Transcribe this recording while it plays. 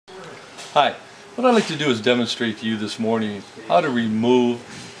Hi, what I'd like to do is demonstrate to you this morning how to remove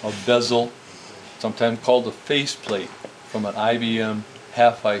a bezel, sometimes called a faceplate, from an IBM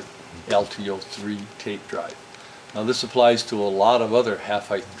half-height LTO3 tape drive. Now this applies to a lot of other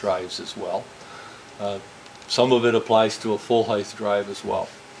half-height drives as well. Some of it applies to a full-height drive as well.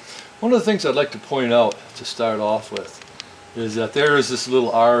 One of the things I'd like to point out to start off with is that there is this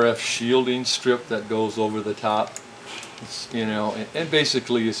little RF shielding strip that goes over the top. And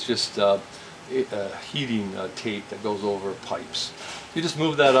basically it's just a heating tape that goes over pipes. You just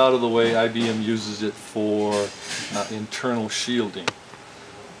move that out of the way. IBM uses it for internal shielding.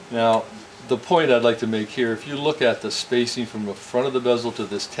 Now, the point I'd like to make here, if you look at the spacing from the front of the bezel to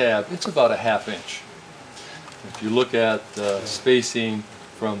this tab, it's about a ½ inch. If you look at the spacing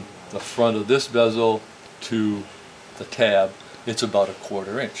from the front of this bezel to the tab, it's about a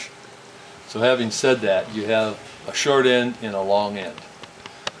 ¼ inch. So having said that, you have a short end and a long end.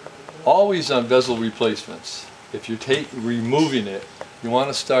 Always on bezel replacements, if you're removing it, you want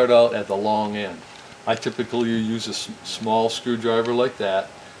to start out at the long end. I typically use a small screwdriver like that,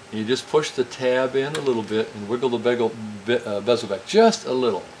 and you just push the tab in a little bit and wiggle the bezel back just a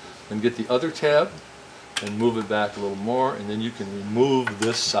little. Then get the other tab and move it back a little more, and then you can remove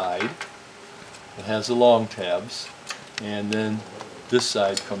this side. It has the long tabs, and then this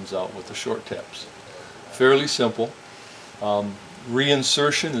side comes out with the short tabs. Fairly simple.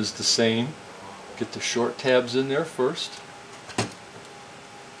 Reinsertion is the same. Get the short tabs in there first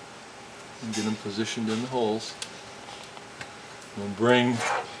and get them positioned in the holes. And bring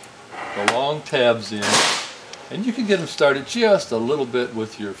the long tabs in, and you can get them started just a little bit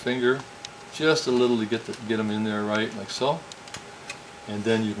with your finger, just a little to get them in there right, like so. And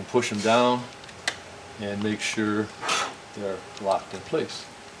then you can push them down and make sure they're locked in place.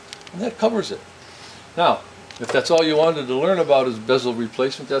 And that covers it. Now, if that's all you wanted to learn about is bezel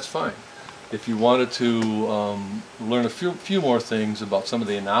replacement, that's fine. If you wanted to learn a few more things about some of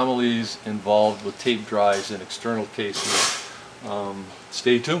the anomalies involved with tape drives and external cases,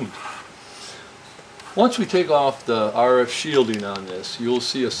 stay tuned. Once we take off the RF shielding on this, you'll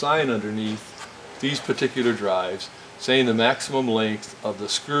see a sign underneath these particular drives saying the maximum length of the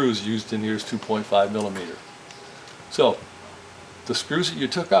screws used in here is 2.5 millimeter. So, the screws that you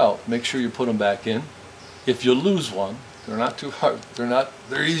took out, make sure you put them back in. If you lose one, they're not too hard.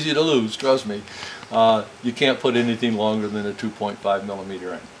 They're easy to lose, trust me. You can't put anything longer than a 2.5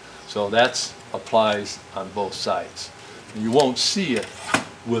 millimeter in. So that applies on both sides. And you won't see it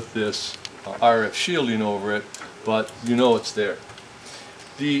with this RF shielding over it, but you know it's there.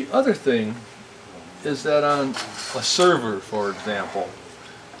 The other thing is that on a server, for example,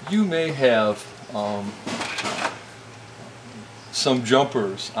 you may have some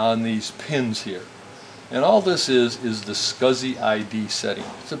jumpers on these pins here. And all this is the SCSI ID setting.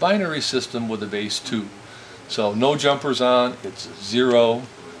 It's a binary system with a base 2. So no jumpers on, it's 0.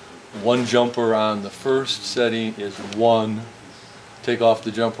 One jumper on the first setting is 1. Take off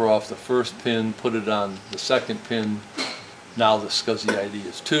the jumper off the first pin, put it on the second pin. Now the SCSI ID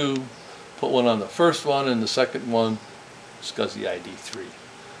is 2. Put one on the first one and the second one, SCSI ID 3.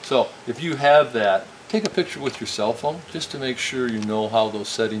 So if you have that, take a picture with your cell phone just to make sure you know how those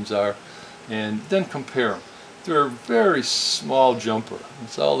settings are, and then compare them. They're a very small jumper.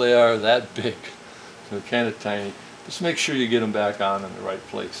 That's all they are, that big. They're kind of tiny. Just make sure you get them back on in the right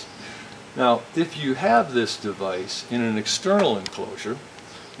place. Now, if you have this device in an external enclosure,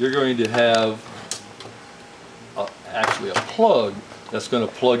 you're going to have actually a plug that's going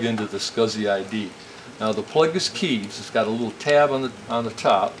to plug into the SCSI ID. Now the plug is keyed. It's got a little tab on the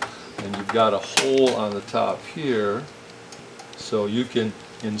top, and you've got a hole on the top here, so you can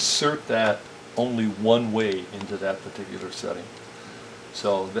insert that only one way into that particular setting.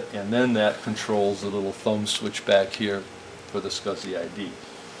 So, and then that controls the little thumb switch back here for the SCSI ID.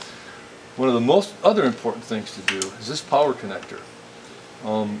 One of the most other important things to do is this power connector.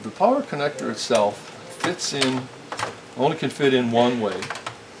 The power connector itself fits in, only can fit in one way,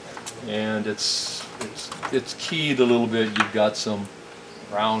 and it's keyed a little bit. You've got some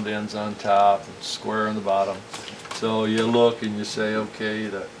round ends on top and square on the bottom. So you look and you say, okay,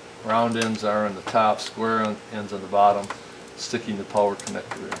 the round ends are on the top, square ends on the bottom, sticking the power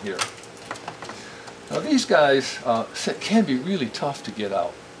connector in here. Now these guys can be really tough to get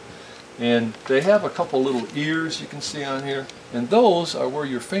out. And they have a couple little ears you can see on here, and those are where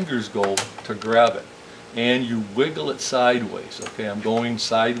your fingers go to grab it. And you wiggle it sideways. Okay, I'm going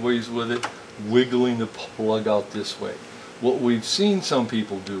sideways with it, wiggling the plug out this way. What we've seen some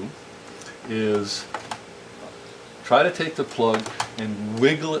people do is try to take the plug and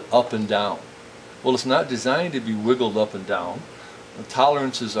wiggle it up and down. Well, it's not designed to be wiggled up and down. The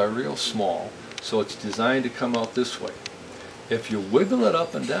tolerances are real small, so it's designed to come out this way. If you wiggle it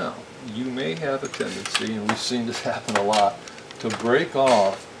up and down, you may have a tendency, and we've seen this happen a lot, to break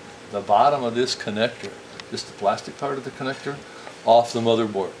off the bottom of this connector, just the plastic part of the connector, off the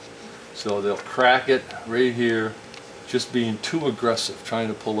motherboard. So they'll crack it right here, just being too aggressive, trying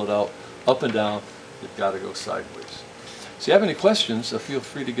to pull it out, up and down. You've got to go sideways. So if you have any questions, feel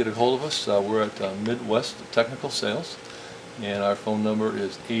free to get a hold of us. We're at Midwest Technical Sales, and our phone number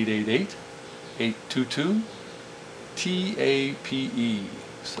is 888-822-TAPE.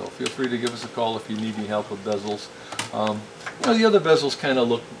 So feel free to give us a call if you need any help with bezels. You know, the other bezels kind of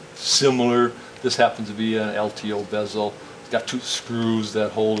look similar. This happens to be an LTO bezel. It's got two screws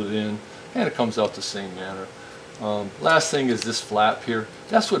that hold it in, and it comes out the same manner. Last thing is this flap here.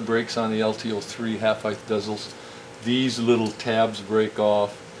 That's what breaks on the LTO3 half-height bezels. These little tabs break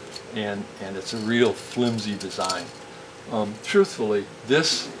off, and it's a real flimsy design. Truthfully,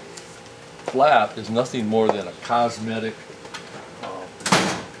 this flap is nothing more than a cosmetic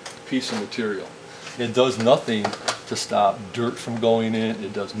piece of material. It does nothing to stop dirt from going in.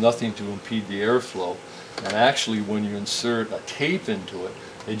 It does nothing to impede the airflow. And actually, when you insert a tape into it,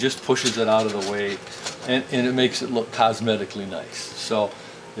 it just pushes it out of the way, and it makes it look cosmetically nice. So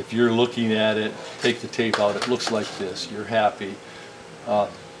if you're looking at it, take the tape out, it looks like this. You're happy.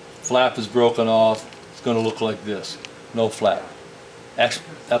 Flap is broken off. It's going to look like this. No flap.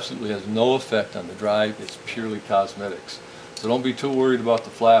 Absolutely has no effect on the drive. It's purely cosmetics. So don't be too worried about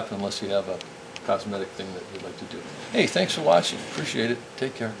the flap unless you have a cosmetic thing that you'd like to do. Hey, thanks for watching. Appreciate it.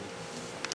 Take care.